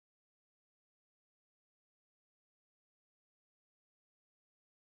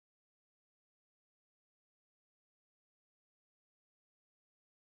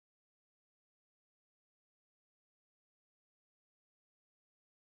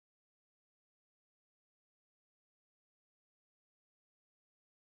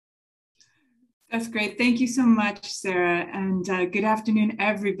That's great. Thank you so much, Sarah. And good afternoon,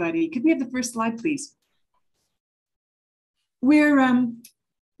 everybody. Could we have the first slide, please? We're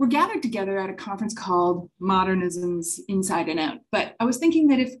gathered together at a conference called Modernisms Inside and Out. But I was thinking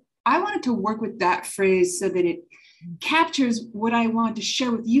that if I wanted to work with that phrase so that it captures what I want to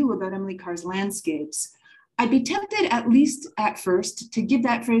share with you about Emily Carr's landscapes, I'd be tempted, at least at first, to give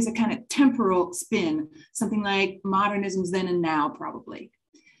that phrase a kind of temporal spin, something like modernisms then and now, probably.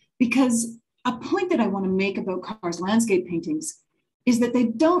 Because a point that I want to make about Carr's landscape paintings is that they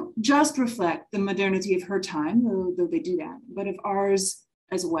don't just reflect the modernity of her time, though they do that, but of ours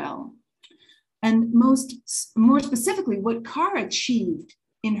as well. And more specifically, what Carr achieved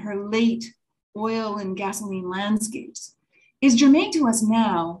in her late oil and gasoline landscapes is germane to us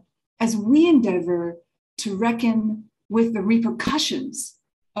now as we endeavor to reckon with the repercussions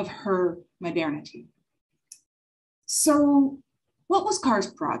of her modernity. So, what was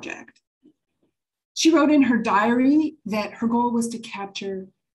Carr's project? She wrote in her diary that her goal was to capture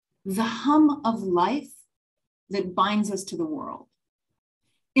the hum of life that binds us to the world.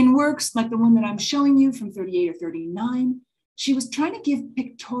 In works like the one that I'm showing you from 38 or 39, she was trying to give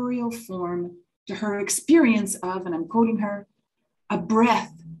pictorial form to her experience of, and I'm quoting her, a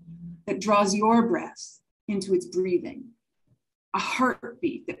breath that draws your breath into its breathing, a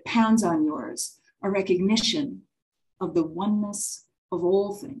heartbeat that pounds on yours, a recognition of the oneness of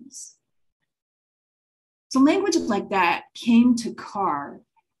all things. So language like that came to Carr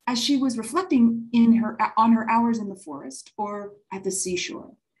as she was reflecting on her hours in the forest or at the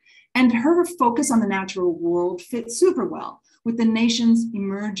seashore. And her focus on the natural world fit super well with the nation's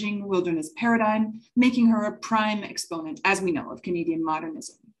emerging wilderness paradigm, making her a prime exponent, as we know, of Canadian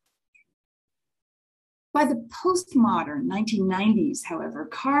modernism. By the postmodern 1990s, however,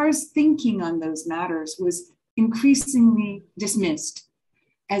 Carr's thinking on those matters was increasingly dismissed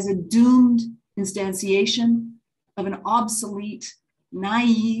as a doomed instantiation of an obsolete,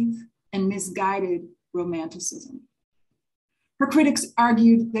 naive, and misguided romanticism. Her critics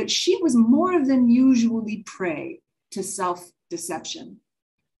argued that she was more than usually prey to self-deception,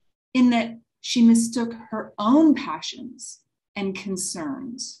 in that she mistook her own passions and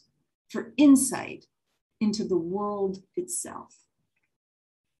concerns for insight into the world itself.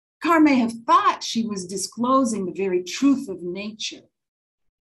 Carr may have thought she was disclosing the very truth of nature,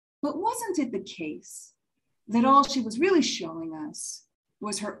 but wasn't it the case that all she was really showing us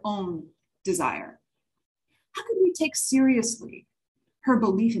was her own desire? How could we take seriously her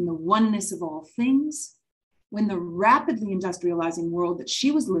belief in the oneness of all things when the rapidly industrializing world that she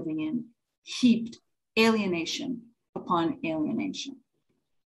was living in heaped alienation upon alienation?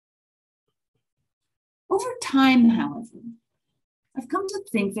 Over time, however, I've come to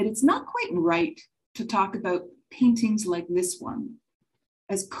think that it's not quite right to talk about paintings like this one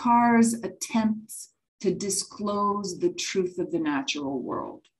as Carr's attempts to disclose the truth of the natural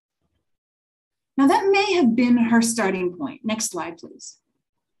world. Now, that may have been her starting point. Next slide, please.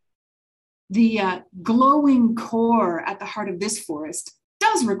 The glowing core at the heart of this forest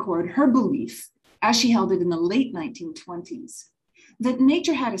does record her belief, as she held it in the late 1920s, that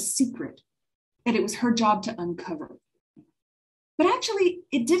nature had a secret that it was her job to uncover. But actually,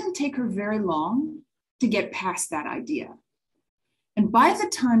 it didn't take her very long to get past that idea. And by the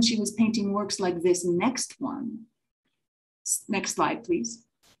time she was painting works like this next one, next slide, please,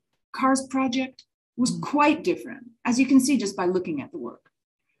 Carr's project was quite different, as you can see just by looking at the work.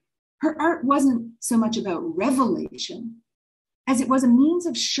 Her art wasn't so much about revelation as it was a means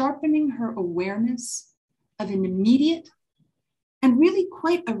of sharpening her awareness of an immediate and really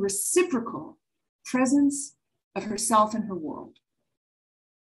quite a reciprocal presence of herself and her world.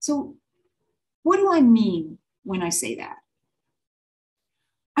 So what do I mean when I say that?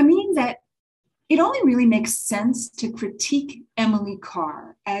 I mean that it only really makes sense to critique Emily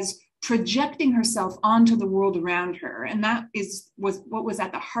Carr as projecting herself onto the world around her, and that was what was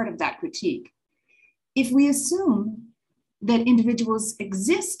at the heart of that critique, if we assume that individuals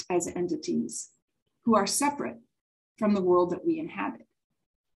exist as entities who are separate from the world that we inhabit.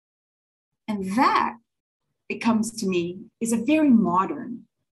 And that, it comes to me, is a very modern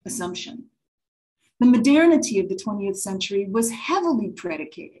assumption. The modernity of the 20th century was heavily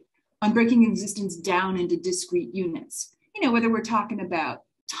predicated on breaking existence down into discrete units. You know, whether we're talking about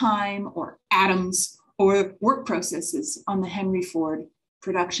time or atoms or work processes on the Henry Ford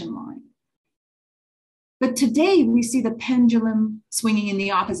production line. But today we see the pendulum swinging in the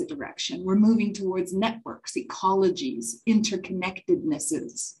opposite direction. We're moving towards networks, ecologies,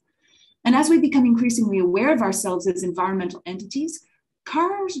 interconnectednesses. And as we become increasingly aware of ourselves as environmental entities,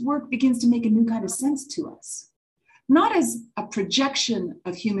 Carr's work begins to make a new kind of sense to us. not as a projection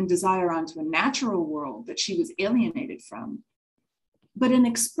of human desire onto a natural world that she was alienated from, but an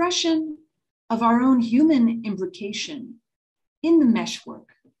expression of our own human imbrication in the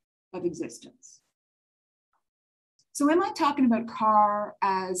meshwork of existence. So am I talking about Carr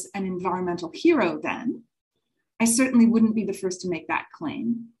as an environmental hero then? I certainly wouldn't be the first to make that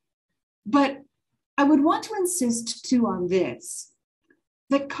claim. But I would want to insist too on this,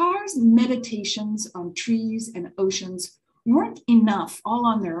 that Carr's meditations on trees and oceans weren't enough all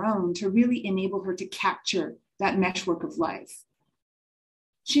on their own to really enable her to capture that meshwork of life.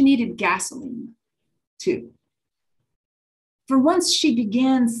 She needed gasoline too. For once she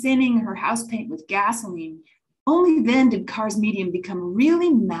began thinning her house paint with gasoline, only then did Carr's medium become really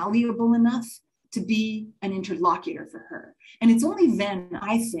malleable enough to be an interlocutor for her. And it's only then,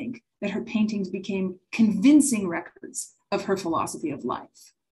 I think, that her paintings became convincing records of her philosophy of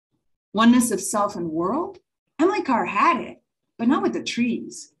life. Oneness of self and world? Emily Carr had it, but not with the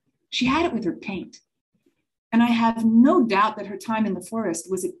trees. She had it with her paint. And I have no doubt that her time in the forest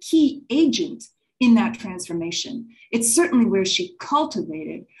was a key agent in that transformation. It's certainly where she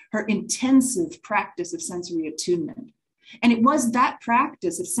cultivated her intensive practice of sensory attunement. And it was that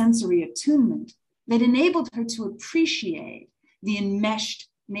practice of sensory attunement that enabled her to appreciate the enmeshed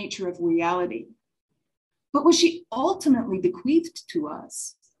nature of reality. But what she ultimately bequeathed to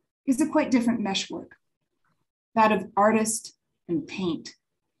us is a quite different meshwork, that of artist and paint,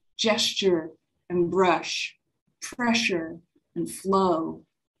 gesture and brush, pressure and flow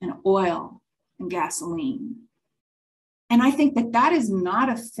and oil and gasoline. And I think that that is not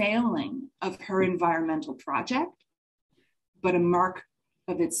a failing of her environmental project, but a mark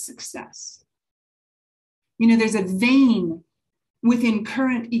of its success. You know, there's a vein within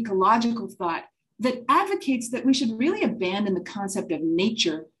current ecological thought that advocates that we should really abandon the concept of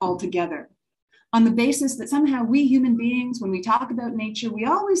nature altogether, on the basis that somehow we human beings, when we talk about nature, we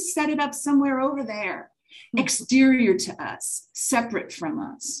always set it up somewhere over there, exterior to us, separate from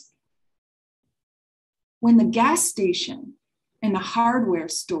us. When the gas station and the hardware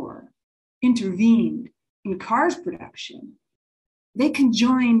store intervened in Carr's production, they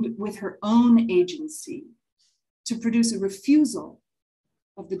conjoined with her own agency to produce a refusal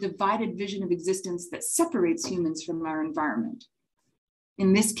of the divided vision of existence that separates humans from our environment.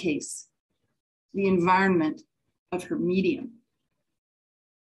 In this case, the environment of her medium.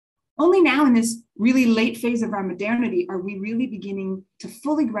 Only now in this really late phase of our modernity are we really beginning to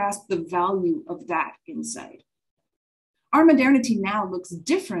fully grasp the value of that insight. Our modernity now looks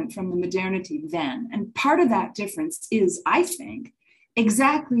different from the modernity then, and part of that difference is, I think,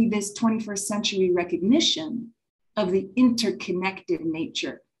 exactly this 21st century recognition of the interconnected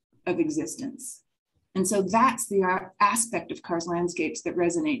nature of existence. And so that's the aspect of Carr's landscapes that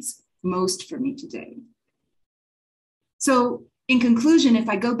resonates most for me today. So in conclusion, if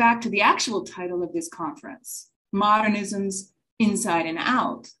I go back to the actual title of this conference, Modernisms Inside and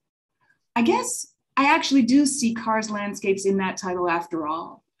Out, I guess I actually do see Carr's landscapes in that title after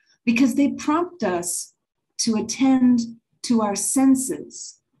all, because they prompt us to attend to our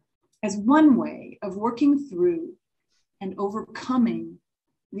senses as one way of working through and overcoming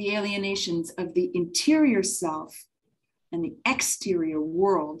the alienations of the interior self and the exterior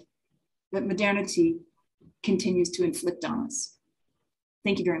world that modernity continues to inflict on us.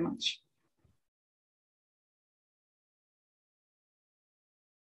 Thank you very much.